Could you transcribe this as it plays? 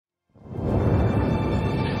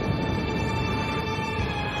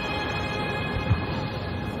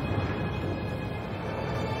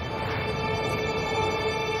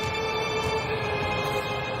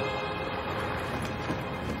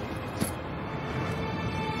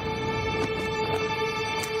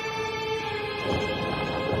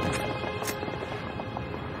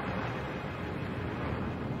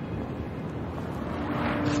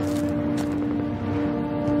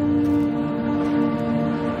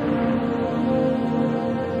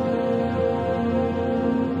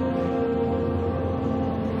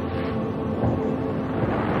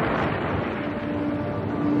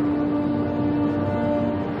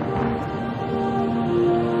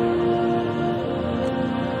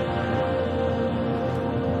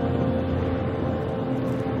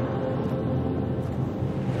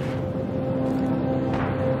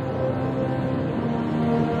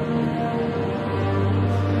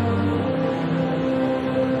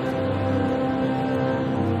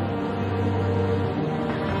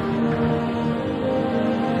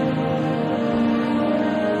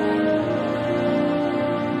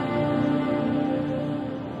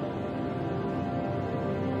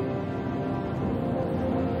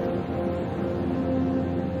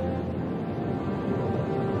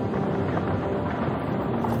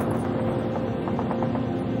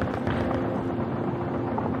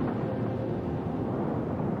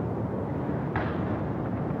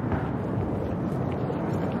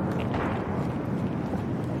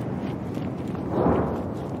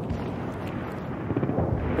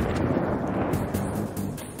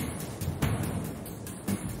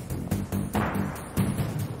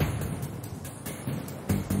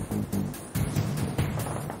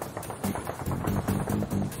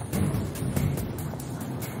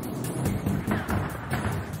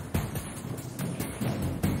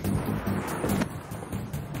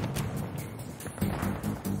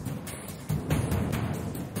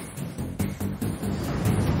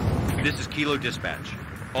This is Kilo Dispatch.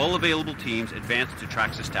 All available teams advance to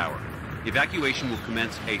Traxxas Tower. Evacuation will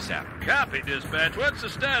commence ASAP. Copy, Dispatch. What's the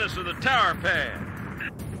status of the tower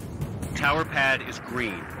pad? Tower pad is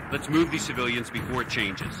green. Let's move these civilians before it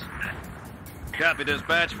changes. Copy,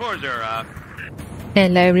 Dispatch. 40 out.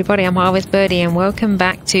 Hello everybody, I'm HarvestBirdy and welcome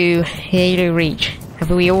back to Halo Reach.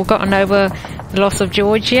 Have we all gotten over the loss of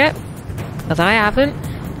George yet? Because I haven't.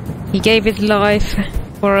 He gave his life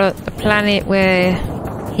for a planet where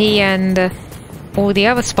he and all the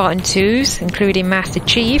other Spartan 2s, including Master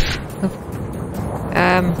Chief,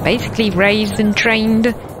 basically raised and trained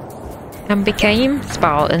and became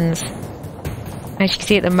Spartans. As you can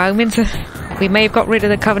see at the moment, we may have got rid of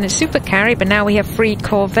the Covenant supercarrier, but now we have 3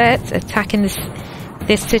 corvettes attacking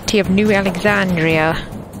this city of New Alexandria.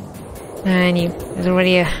 And there's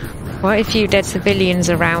already quite a few dead civilians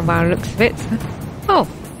around by the looks of it. Oh,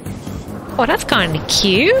 that's kind of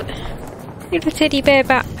cute. Little teddy bear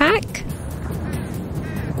backpack.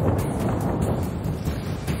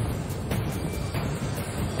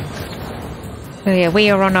 So yeah, we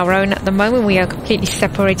are on our own at the moment. We are completely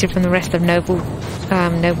separated from the rest of Noble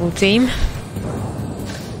team.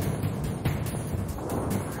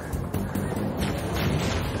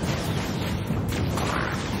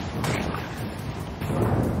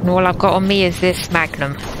 And all I've got on me is this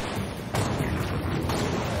Magnum.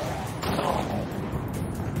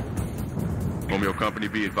 Romeo Company,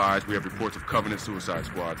 be advised, we have reports of Covenant suicide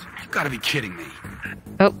squads. You've got to be kidding me.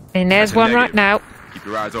 Oh, and there's one right now. Keep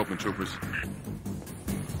your eyes open, troopers.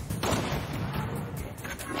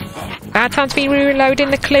 Bad time to be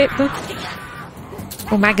reloading the clip.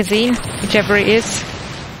 Or magazine, whichever it is.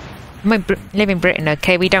 I live in Britain,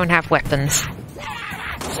 okay? We don't have weapons.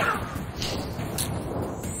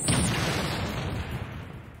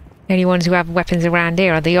 The only ones who have weapons around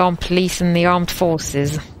here are the armed police and the armed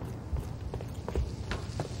forces.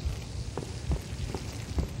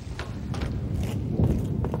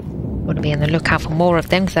 Want to be on the lookout for more of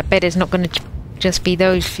them, because I bet it's not going to just be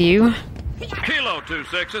those few. Kilo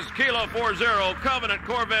 26, Kilo 40, Covenant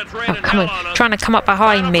Corvettes raining come hell on us. Trying to come up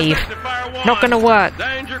behind me. Not going to work.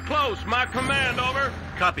 Danger close, my command, over.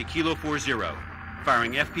 Copy, Kilo 40.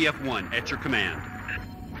 Firing FPF-1 at your command.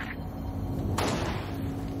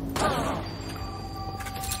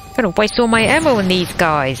 Gonna waste all my ammo on these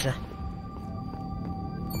guys.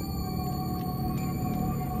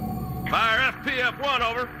 Fire FPF-1,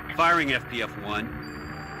 over. Firing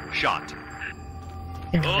FPF-1. Shot.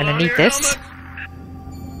 I'm gonna need this.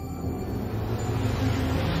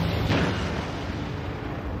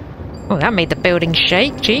 Oh, that made the building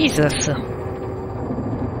shake. Jesus.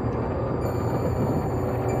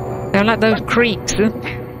 Don't like those creaks. Hope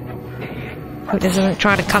it doesn't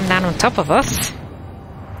try to come down on top of us.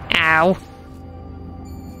 Ow.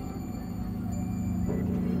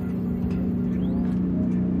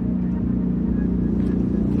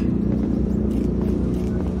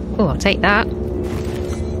 Oh, I'll take that.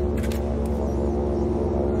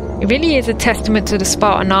 It really is a testament to the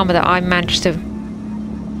Spartan armor that I managed to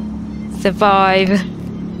survive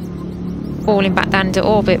falling back down into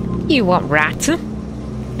orbit. You want rat? I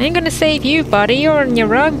ain't gonna save you, buddy. You're on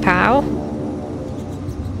your own, pal.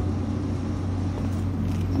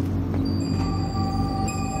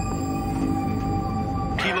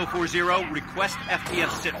 Kilo 40, request FPF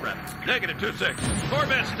sitrep. Negative 26.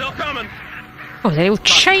 Corvette's still coming. Oh, there's a little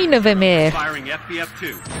chain of them here. Firing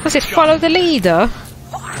FPF-2. What's this? Follow the leader?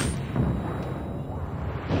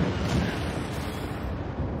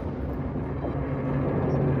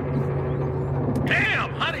 Damn,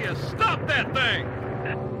 how do you stop that thing?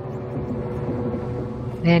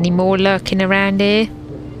 Any more lurking around here?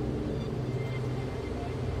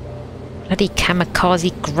 Bloody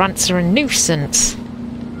kamikaze grunts are a nuisance.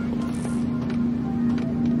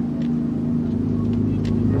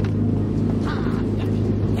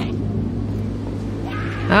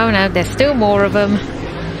 Oh no, there's still more of them.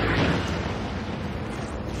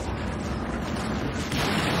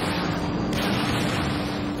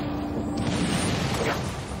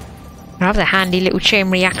 I have the handy little chain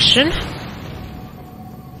reaction.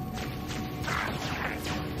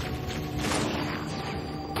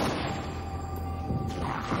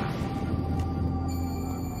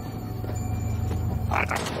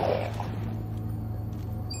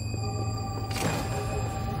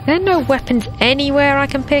 There are no weapons anywhere I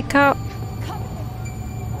can pick up.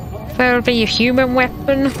 Preferably a human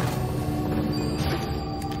weapon.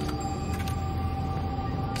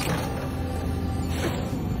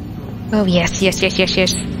 Oh yes, yes, yes, yes,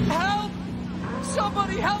 yes. Help!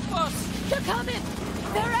 Somebody help us! They're coming!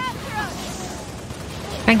 They're after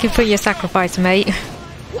us! Thank you for your sacrifice, mate.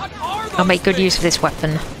 What are those I'll make good things? use of this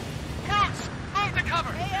weapon.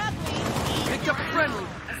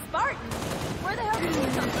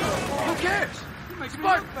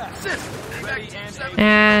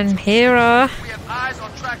 And here are We have eyes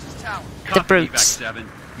on Trax's tower. the Copy, brutes. Evac 7.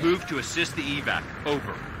 Move to assist the evac.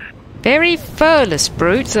 Over. Very furless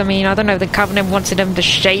brutes. I mean, I don't know if the Covenant wanted them to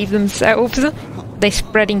shave themselves. They're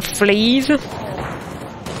spreading fleas.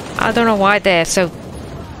 I don't know why they're so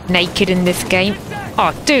naked in this game.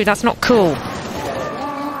 Oh, dude, that's not cool.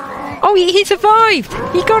 Oh, he survived!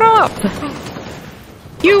 He got up!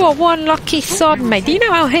 You are one lucky sod, mate. Do you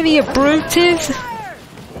know how heavy a brute is?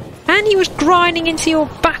 And he was grinding into your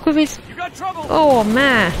back with his... Oh,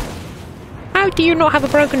 man. How do you not have a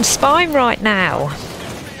broken spine right now?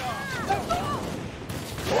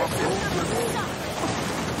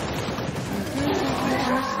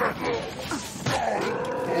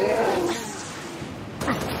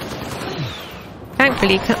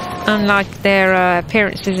 Thankfully, unlike their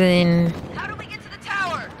appearances in How do we get to the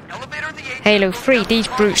tower? Elevator the Halo 3, these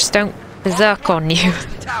brutes don't berserk on you.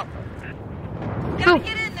 tower. Oh,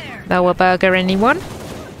 Get in there. lower burger, anyone?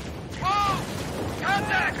 Whoa!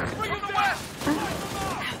 Contact! Bring in the west!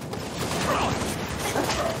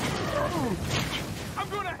 I'm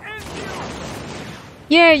gonna end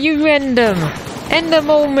you! Yeah, you end them. End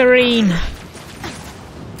them all, Marine.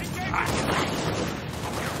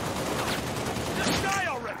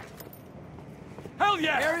 Hell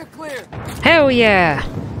yeah! Area clear. Hell yeah.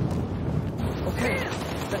 Okay,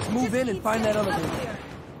 let's move in and find that elevator.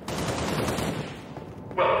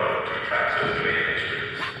 Welcome to Traxxas Main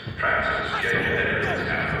Industries. Traxxas getting ahead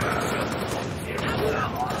of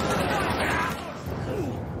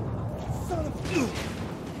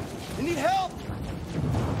You need help?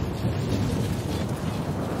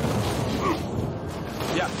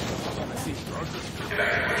 Yeah, I see.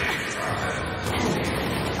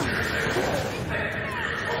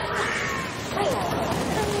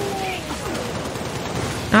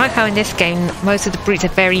 I like how in this game most of the brutes are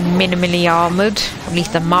very minimally armoured. At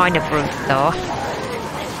least the minor brutes are.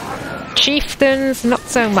 Chieftains, not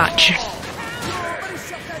so much.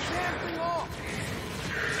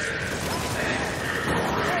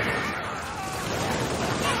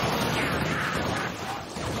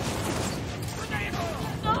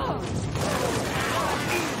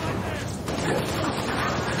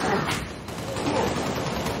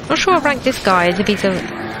 Not sure what rank this guy is, if he's a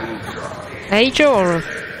major or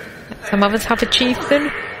some others have a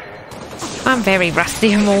chieftain. I'm very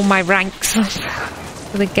rusty on all my ranks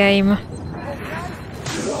for the game.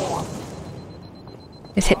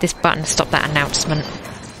 Let's hit this button to stop that announcement.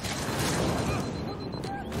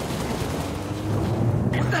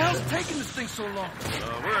 What the hell's taking this thing so long?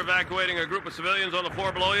 We're evacuating a group of civilians on the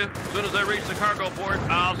floor below you. As soon as they reach the cargo port,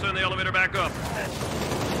 I'll send the elevator back up.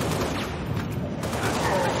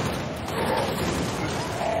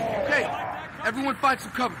 Okay, everyone find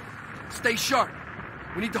some cover. Stay sharp.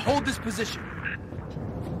 We need to hold this position.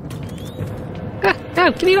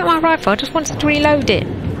 No, give me back my rifle. I just wanted to reload it.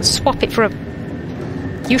 Swap it for a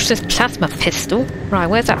useless plasma pistol. Right,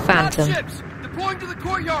 where's that phantom? Ships, deploying to the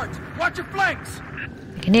courtyards. Watch your flanks.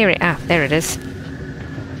 I can hear it. Ah, there it is.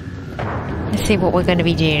 Let's see what we're going to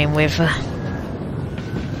be dealing with.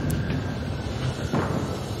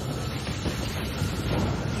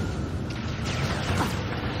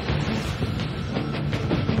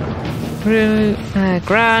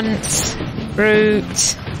 Grants,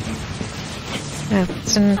 Brute.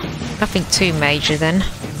 Nothing too major then.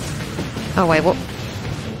 Oh wait, what?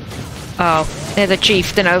 Oh, there's a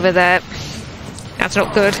chieftain over there. That's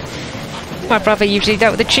not good. My brother usually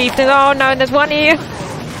dealt with the chieftain. Oh no, there's one here.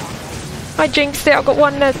 I jinxed it. I've got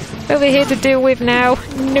one over here to deal with now.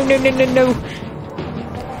 No, no, no, no, no.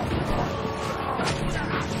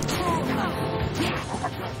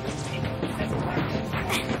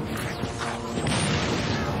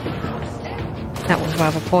 That was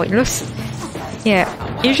rather pointless.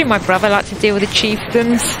 Yeah, usually my brother likes to deal with the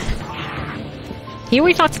chieftains. He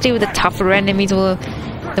always likes to deal with the tougher enemies or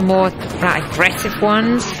the more aggressive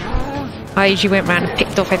ones. I usually went around and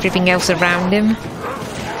picked off everything else around him.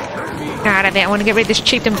 Out of it, I want to get rid of this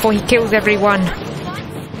chieftain before he kills everyone.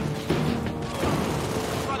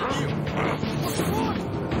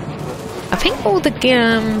 I think all the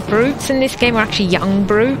brutes in this game are actually young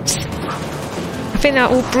brutes. I think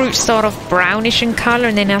that all brutes start off brownish in colour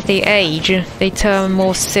and then as they age, they turn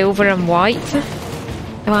more silver and white.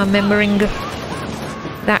 Am I remembering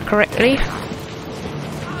that correctly?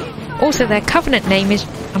 Also, their covenant name is,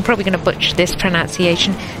 I'm probably going to butcher this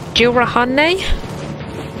pronunciation, Jilrahane?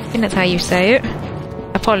 I think that's how you say it.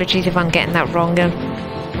 Apologies if I'm getting that wrong,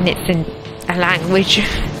 and it's in a language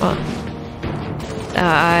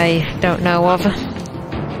I don't know of.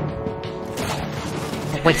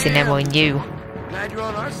 I'm wasting them on you. Glad you're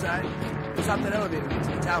on our side. Stop that elevator to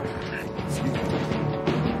the tower.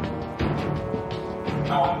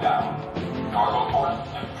 going down. Cargo port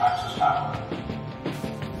and Praxis Tower.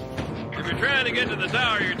 If you're trying to get to the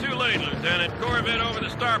tower, you're too late, Lieutenant. Corvette over the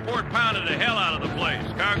starport pounded the hell out of the place.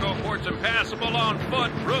 Cargo port's impassable on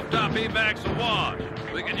foot. Rooftop evac's awash.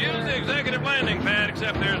 We could use the executive landing pad,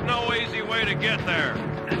 except there's no easy way to get there.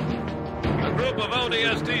 A group of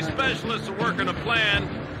ODST specialists are working a plan.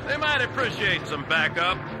 They might appreciate some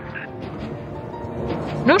backup.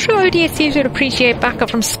 I'm not sure ODSTs would appreciate backup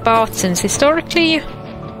from Spartans. Historically,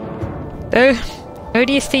 though,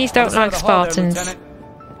 ODSTs don't like Spartans.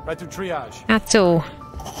 Right through triage. At all.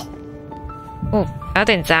 Oh, that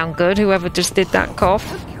didn't sound good, whoever just did that cough.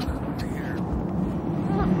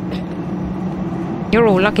 You're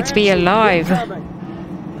all lucky to be alive.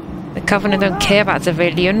 The Covenant don't care about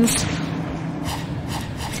civilians.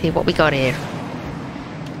 Let's see what we got here.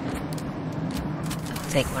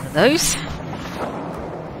 Take one of those.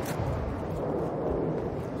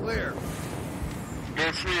 Clear.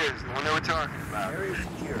 There she is, the one that we're talking about. Area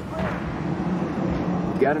secure.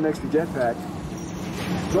 Got an extra jetpack.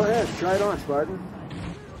 Go ahead, try it on, Spartan.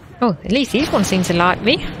 Oh, at least these ones seem to like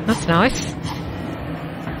me. That's nice.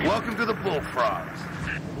 Welcome to the Bullfrogs.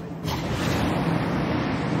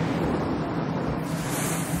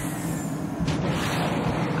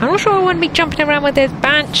 I'm not sure I want to be jumping around where there's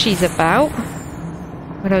banshees about.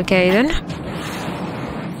 But okay then.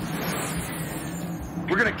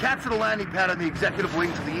 We're gonna capture the landing pad on the executive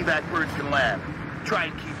wing so the evac birds can land. Try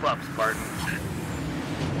and keep up, Spartan.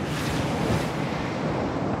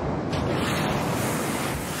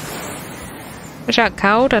 Watch out,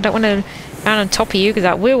 Cold. I don't want to land on top of you because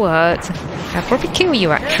that will hurt. I'll probably kill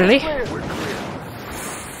you, actually.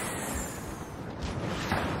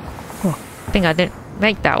 Oh, I think I didn't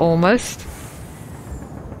make that almost.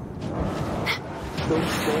 Don't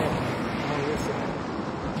stand.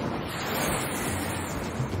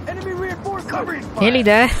 Enemy reinforcements. Nearly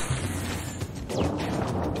there.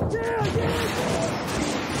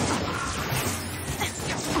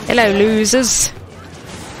 Hello, losers.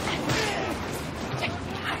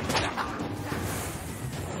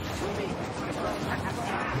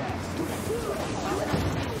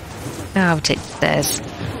 I'll take the stairs.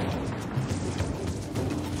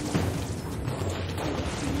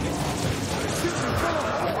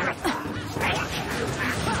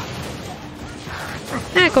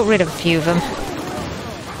 I got rid of a few of them.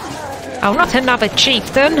 Oh, not another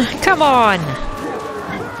chieftain! Come on!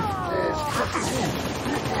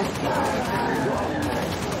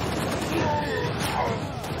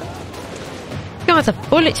 You guys are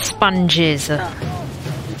bullet sponges.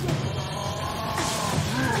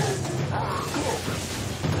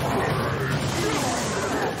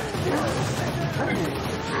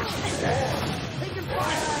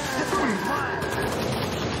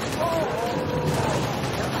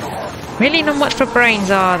 Really not much for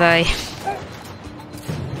brains, are they?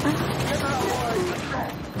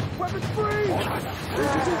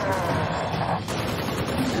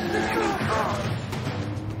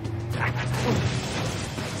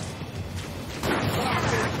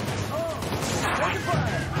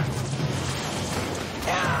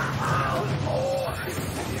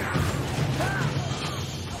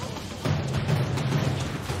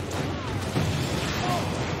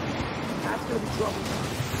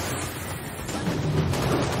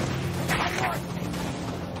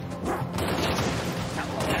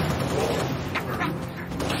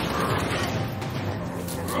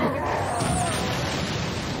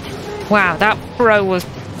 Wow, that throw was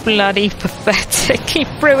bloody pathetic. He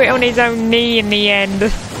threw it on his own knee in the end.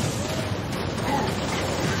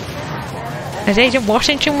 As Agent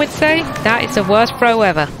Washington would say, that is the worst throw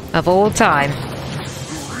ever, of all time.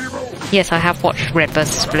 Yes, I have watched Red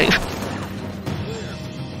vs. Blue.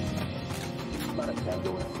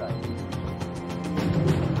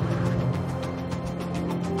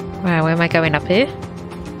 Wow, where am I going up here?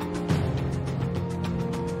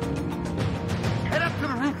 Head up to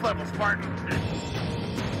the roof level, Spartan.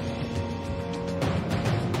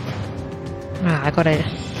 Ah, I gotta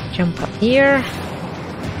jump up here.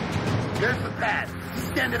 There's the pad.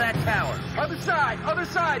 Stand to that tower. Other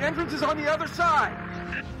side! Entrance is on the other side!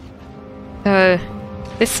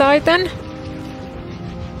 This side then?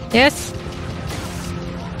 Yes?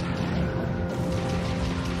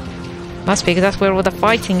 Must be, because that's where all the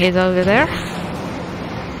fighting is over there.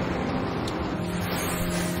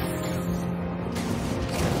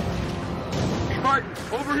 Martin,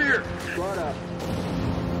 over here. Brought up.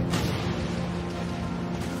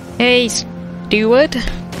 Hey, Steward.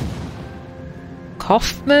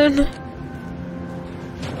 Kaufman.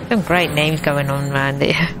 Some great names going on around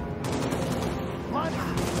here.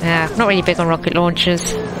 Yeah, not really big on rocket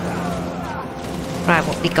launchers. Right,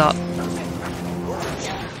 what we got?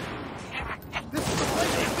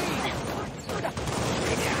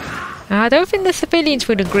 I don't think the civilians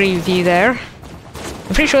would agree with you there.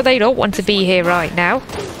 I'm pretty sure they don't want to be here right now.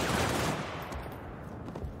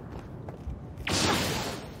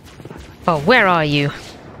 Oh, where are you?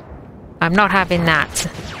 I'm not having that.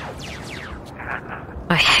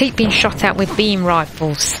 I hate being shot at with beam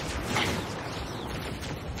rifles.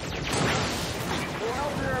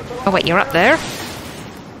 Oh wait, you're up there?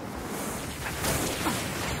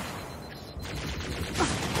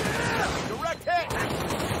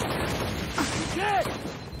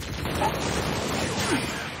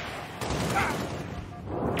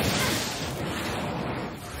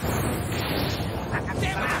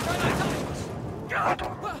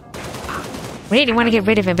 Really want to get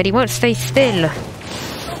rid of him, but he won't stay still.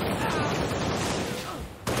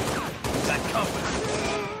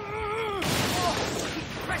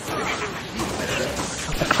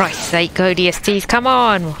 For Christ's sake, go DSTs, come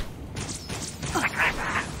on!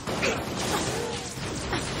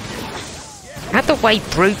 Out the way,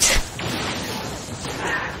 brute!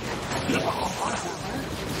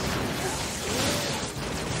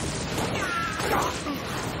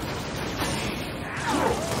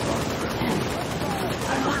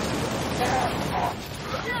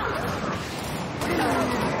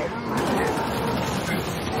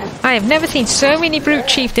 I have never seen so many brute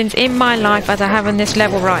chieftains in my life as I have on this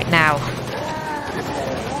level right now.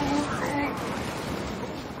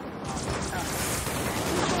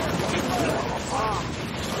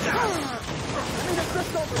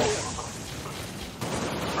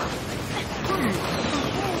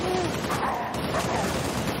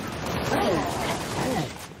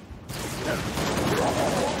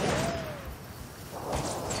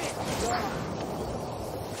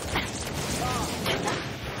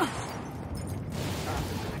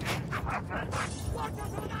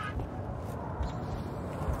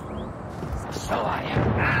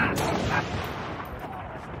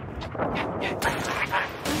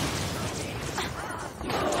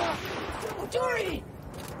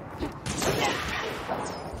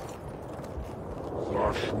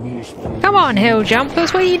 Come on, hill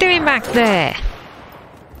jumpers, what are you doing back there?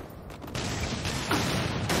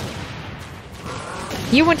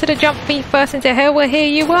 You wanted to jump me first into hell, well here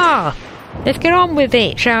you are. Let's get on with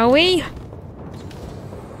it, shall we?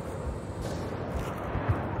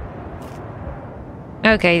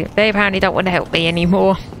 Okay, they apparently don't want to help me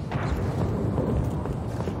anymore.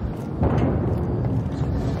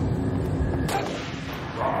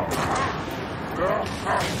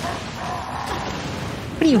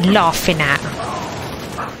 What are you laughing at?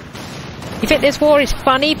 You think this war is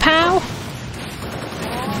funny, pal?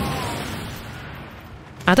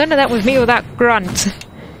 I don't know that was me or that grunt.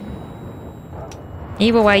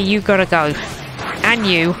 Either way, you gotta go. And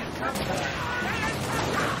you.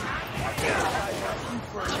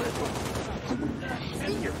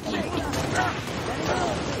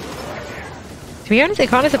 To be honest, it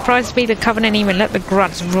kind of surprises me the Covenant even let the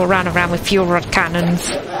grunts run around with fuel rod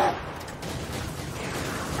cannons.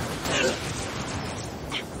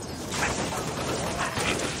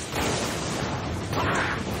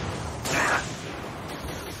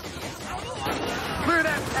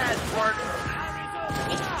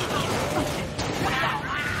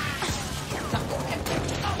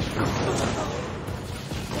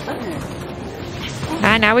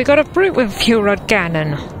 And now we got a brute with a fuel rod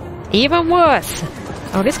cannon. Even worse.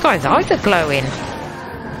 Oh, this guy's eyes are glowing.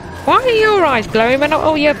 Why are your eyes glowing but not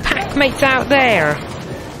all your pack mates out there?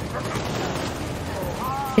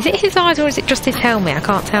 Is it his eyes or is it just his helmet? I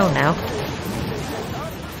can't tell now.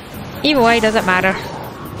 Either way, doesn't matter.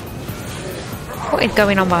 What is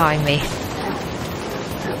going on behind me?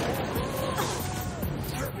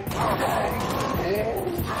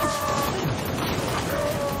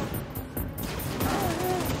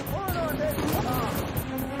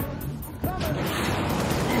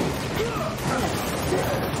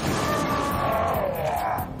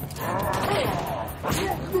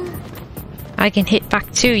 I can hit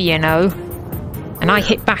back too, you know. And I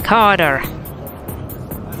hit back harder.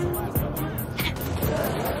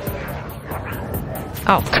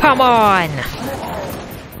 Oh, come on!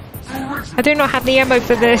 I do not have the ammo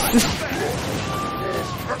for this.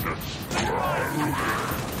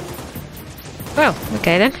 Well,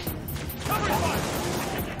 okay then.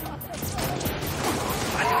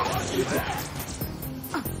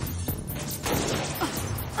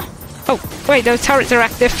 Oh, wait, those turrets are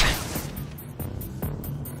active.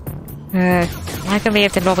 I'm not gonna be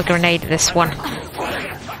able to lob a grenade at this one.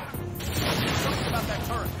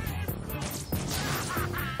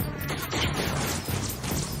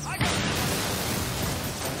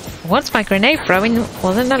 once my grenade throwing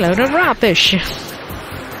wasn't a load of rubbish.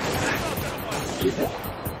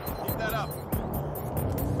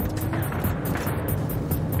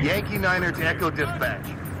 Yankee Niner to Echo Dispatch.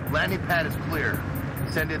 Landing pad is clear.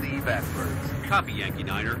 Send in the evac birds. Copy, Yankee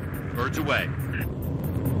Niner. Birds away.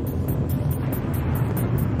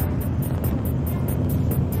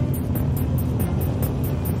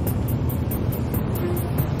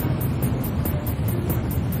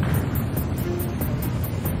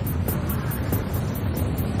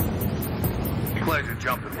 Pleasure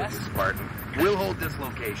jumping with you, Spartan. We'll hold this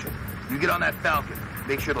location. You get on that Falcon.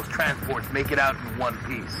 Make sure those transports make it out in one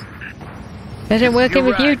piece. Pleasure working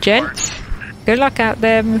with you, gents. Good luck out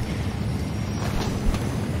there. The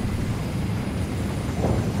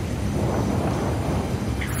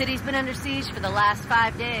city's been under siege for the last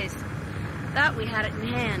 5 days. Thought we had it in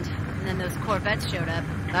hand, and then those corvettes showed up.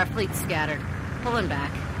 Our fleet's scattered, pulling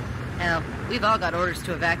back. Hell, we've all got orders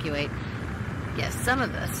to evacuate. Guess some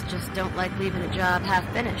of us just don't like leaving a job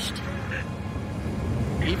half-finished.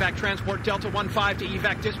 Evac transport Delta 1-5 to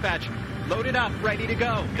evac dispatch. Loaded up, ready to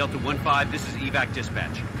go. Delta 1-5, this is evac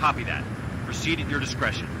dispatch. Copy that. Proceed at your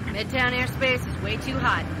discretion. Midtown airspace is way too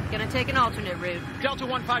hot. Gonna take an alternate route. Delta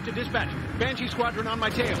 1-5 to dispatch. Banshee squadron on my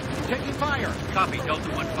tail. Taking fire. Copy, Delta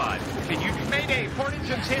 1-5. Can you... Mayday, port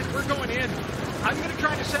engine's hit. We're going in. I'm gonna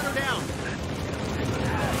try to set her down.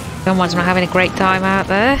 Someone's not having a great time out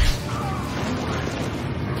there.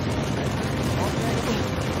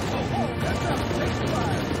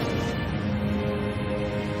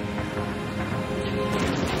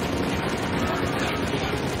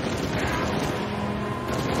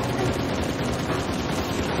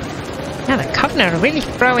 Now the Covenant are really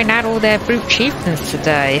throwing out all their brute chieftains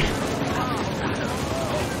today.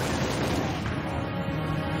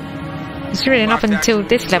 Considering up until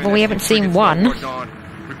this level we haven't seen one.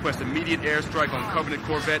 Request immediate airstrike on Covenant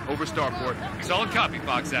Corvette over Starport. Solid copy,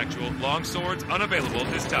 Fox Actual. Long swords unavailable at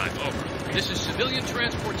this time. Over. This is civilian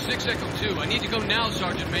transport 6 Echo 2. I need to go now,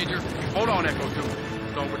 Sergeant Major. Hold on, Echo 2.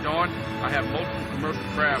 So with Dawn, I have multiple commercial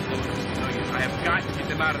craft loaded with civilians. I have got to get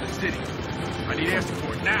them out of the city. I need air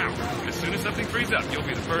support now. As soon as something frees up, you'll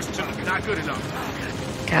be the first to. Not good enough.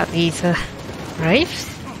 Got these Wraiths.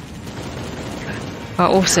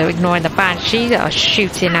 While also ignoring the Banshee that are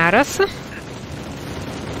shooting at us.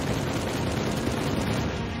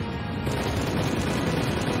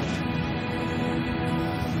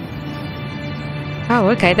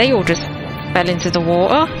 Oh, okay, they all just fell into the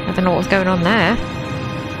water. I don't know what was going on there.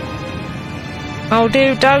 Oh,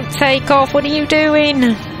 dude, don't take off. What are you doing?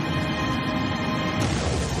 Oh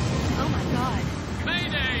my god.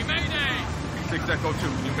 Mayday! Mayday! 6 Echo 2,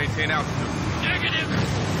 can you maintain altitude? Negative!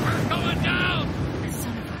 We're going down!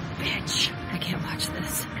 Son of a bitch. I can't watch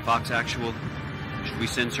this. Fox Actual, should we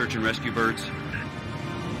send search and rescue birds?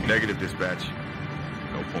 Negative, dispatch.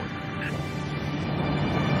 No point.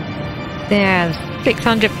 There's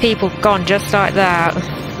 600 people gone just like that.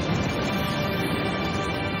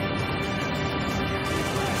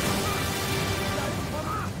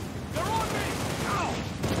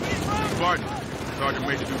 Spartan, Sergeant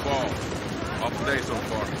Major Duval. Awful day so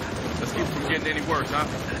far. Let's keep it from getting any worse, huh?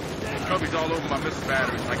 Cubbies all over my missile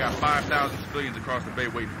batteries, and I got 5,000 civilians across the bay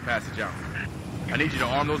waiting for passage out. I need you to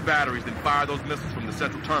arm those batteries, then fire those missiles from the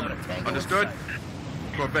central terminal. Understood?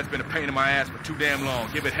 Corvette's been a pain in my ass for too damn long.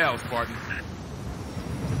 Give it hell, Spartan.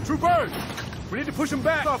 True birds! We need to push them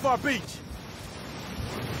back off our beach.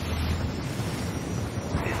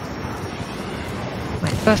 My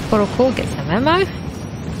first port of call gets a memo.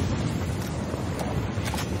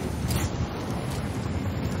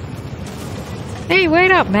 Hey,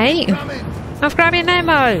 wait up, mate. I'm grabbing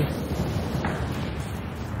ammo.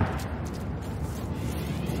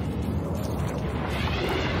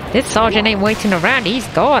 This sergeant ain't waiting around, he's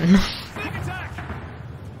gone.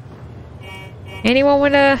 Anyone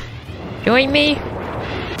wanna join me?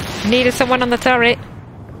 Needed someone on the turret.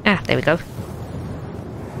 Ah, there we go.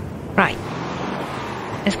 Right.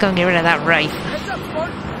 Let's go and get rid of that Wraith.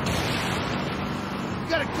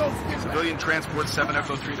 Civilian transport 7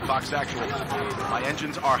 Echo 3 to Fox Actual. My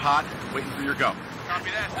engines are hot, waiting for your go.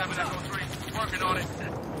 Copy that, 7 Echo 3. Working on it.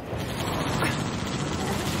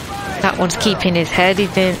 That one's keeping his head, he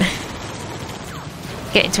didn't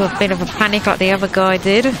get into a bit of a panic like the other guy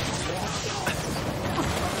did.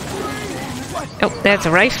 Oh, there's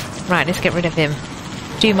a Wraith. Right, let's get rid of him.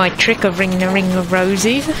 Do my trick of ringing a ring of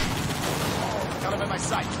roses.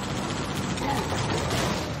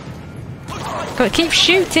 God, keep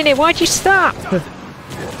shooting it, why'd you stop? Watch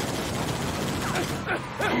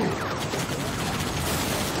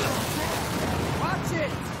it!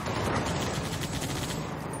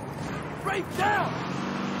 Right down!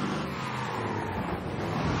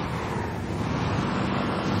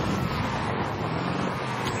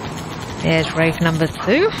 There's race number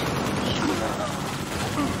 2.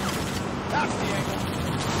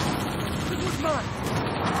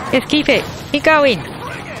 Yes, keep it. Keep going.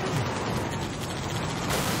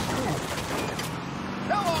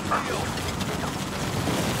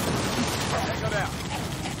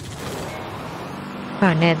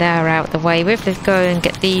 Oh, now they're out the way with. Let's go and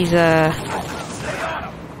get these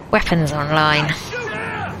weapons online.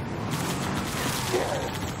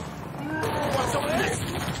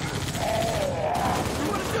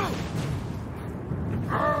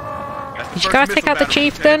 Did you guys take out the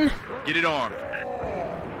chieftain? Get it armed.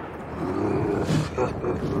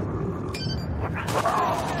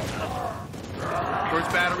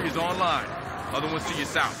 First battery is online. Other ones to your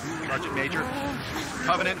south. Sergeant Major.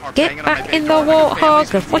 Covenant are get back in the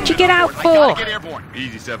warthog. What you get out for? Get airborne.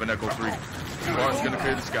 Easy 7 Echo 3. Spartan's gonna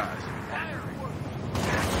clear the skies.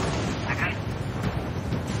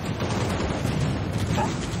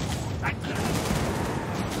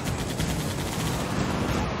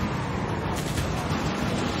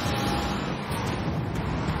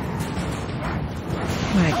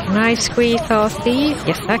 Right, can I squeeze past these?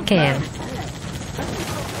 Yes, I can.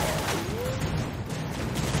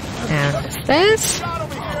 Down the stairs.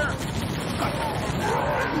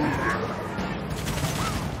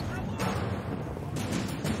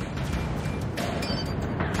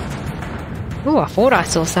 Ooh, I thought I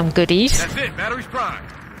saw some goodies. That's it, battery's primed.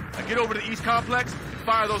 Now get over to the east complex and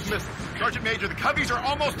fire those missiles. Sergeant Major, the Cubbies are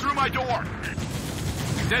almost through my door.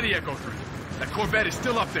 Steady, Echo 3. That Corvette is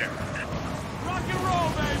still up there. Rock and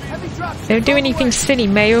roll, baby. Don't do anything silly,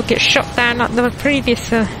 May, or get shot down like the previous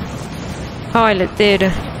pilot did.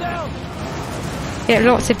 Get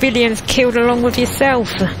lots of civilians killed along with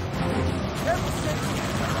yourself.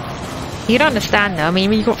 You'd understand though, I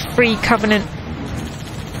mean, you've got 3 Covenant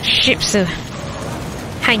ships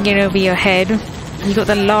hanging over your head. You've got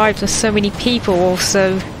the lives of so many people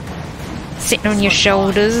also sitting on your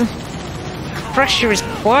shoulders. Pressure is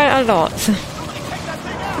quite a lot.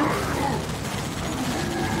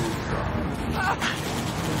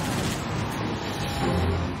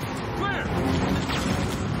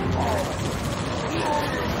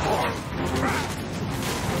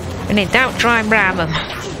 And in doubt, try and ram them.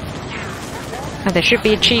 Oh, there should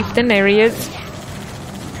be a chieftain. There he is.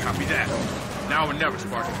 Copy that. Now or never,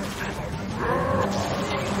 Spartan.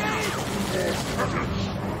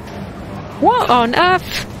 What on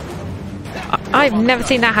earth? I've never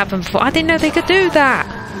seen that happen before. I didn't know they could do that.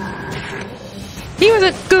 He was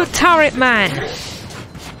a good turret man.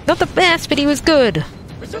 Not the best, but he was good.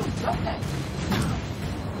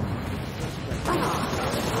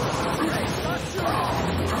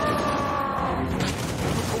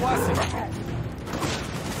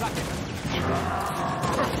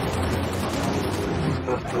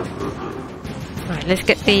 Right, let's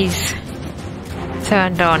get these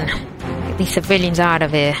turned on. Get these civilians out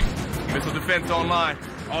of here. Missile defense online.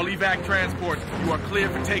 All evac transports, you are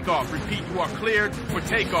cleared for takeoff. Repeat, you are cleared for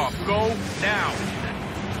takeoff. Go now.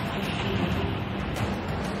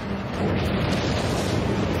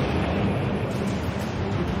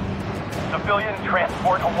 Civilian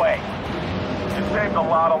transport away. You saved a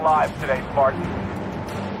lot of lives today, Spartan.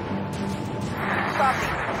 Copy.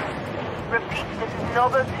 Repeat, this is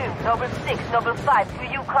Noble 2, Noble 6, Noble 5. Do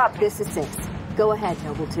you copy? This is 6. Go ahead,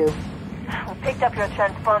 Noble 2. We picked up your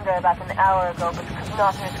transponder about an hour ago, but could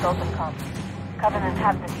not reach Golden. Covenant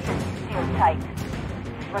have the city sealed tight.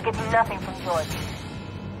 We're getting nothing from George.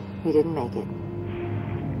 He didn't make it.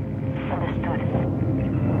 Understood.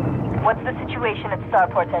 What's the situation at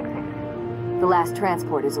Starport exit? The last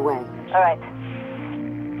transport is away. All right.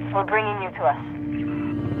 We're bringing you to us.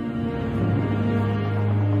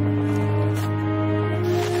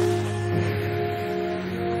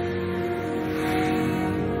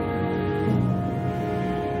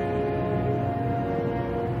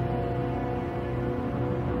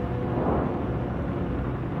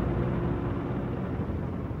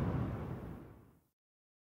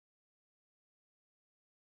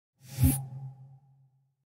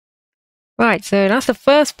 Right, so that's the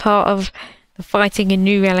first part of the fighting in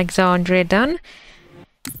New Alexandria done.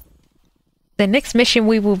 The next mission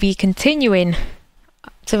we will be continuing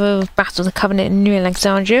to battle the Covenant in New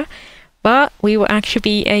Alexandria, but we will actually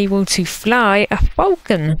be able to fly a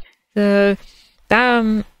Falcon. So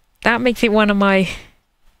that makes it one of my,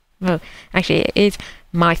 well, actually it is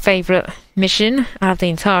my favourite mission out of the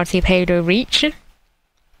entirety of Halo Reach.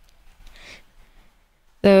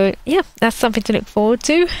 So yeah, that's something to look forward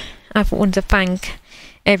to. I want to thank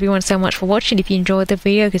everyone so much for watching. If you enjoyed the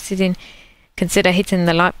video, consider hitting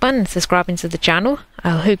the like button and subscribing to the channel.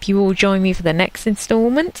 I hope you all join me for the next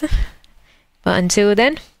installment. But until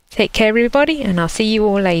then, Take care everybody, and I'll see you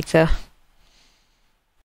all later.